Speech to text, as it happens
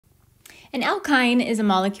An alkyne is a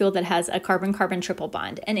molecule that has a carbon-carbon triple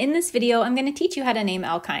bond, and in this video I'm going to teach you how to name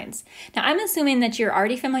alkynes. Now I'm assuming that you're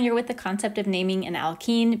already familiar with the concept of naming an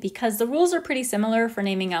alkene because the rules are pretty similar for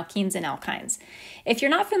naming alkenes and alkynes. If you're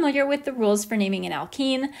not familiar with the rules for naming an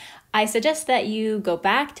alkene, I suggest that you go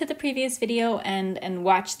back to the previous video and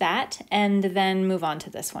watch that and then move on to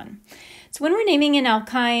this one. So when we're naming an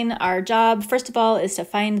alkyne, our job, first of all, is to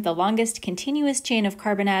find the longest continuous chain of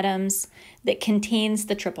carbon atoms that contains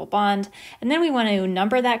the triple bond. And then we want to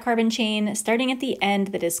number that carbon chain starting at the end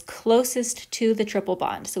that is closest to the triple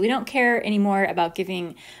bond. So we don't care anymore about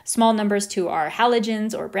giving small numbers to our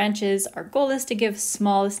halogens or branches. Our goal is to give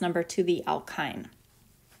smallest number to the alkyne.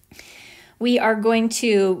 We are going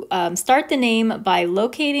to start the name by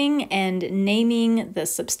locating and naming the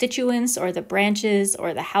substituents or the branches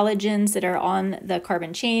or the halogens that are on the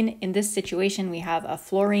carbon chain. In this situation, we have a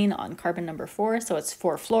fluorine on carbon number 4, so it's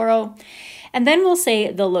 4-fluoro. And then we'll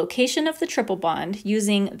say the location of the triple bond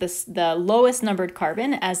using the lowest numbered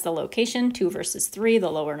carbon as the location, 2 versus 3, the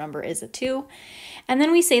lower number is a 2. And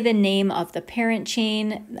then we say the name of the parent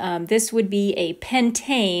chain. This would be a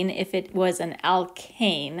pentane if it was an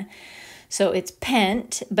alkane. So it's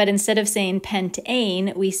pent, but instead of saying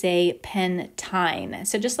pentane, we say pentyne.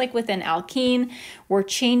 So just like with an alkene, we're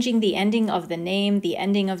changing the ending of the name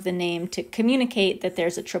to communicate that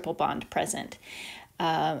there's a triple bond present.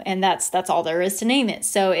 And that's all there is to name it.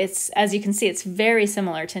 So it's, as you can see, it's very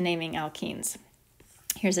similar to naming alkenes.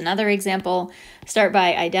 Here's another example. Start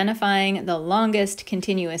by identifying the longest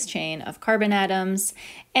continuous chain of carbon atoms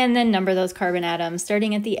and then number those carbon atoms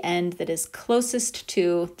starting at the end that is closest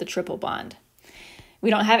to the triple bond.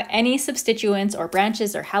 We don't have any substituents or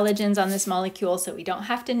branches or halogens on this molecule, so we don't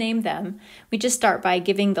have to name them. We just start by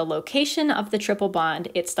giving the location of the triple bond.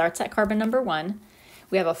 It starts at carbon number 1.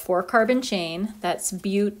 We have a 4-carbon chain. That's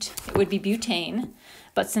it would be butane,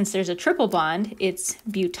 but since there's a triple bond, it's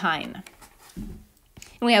butyne.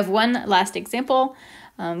 And we have one last example.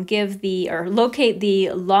 Locate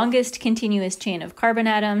the longest continuous chain of carbon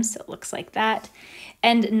atoms, so it looks like that,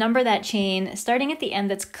 and number that chain starting at the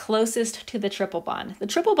end that's closest to the triple bond. The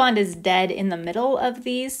triple bond is dead in the middle of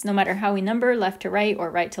these, no matter how we number, left to right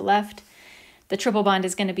or right to left. The triple bond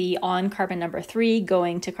is going to be on carbon number 3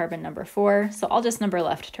 going to carbon number 4, so I'll just number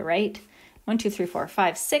left to right. 1, 2, 3, 4,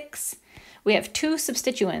 5, 6. We have 2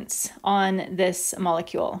 substituents on this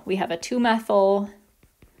molecule. We have a 2-methyl,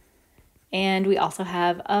 and we also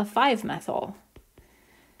have a 5-methyl.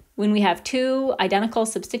 When we have 2 identical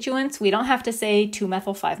substituents, we don't have to say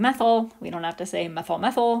 2-methyl, 5-methyl. We don't have to say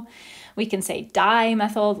methyl-methyl. We can say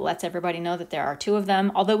dimethyl. That lets everybody know that there are 2 of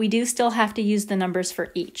them, although we do still have to use the numbers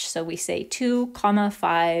for each. So we say 2,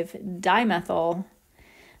 5 dimethyl.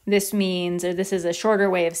 This is a shorter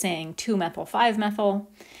way of saying 2-methyl, 5-methyl.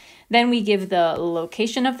 Then we give the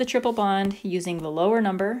location of the triple bond using the lower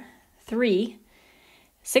number, 3.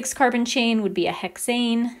 6-carbon chain would be a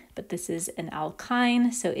hexane, but this is an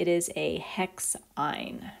alkyne, so it is a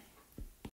hexyne.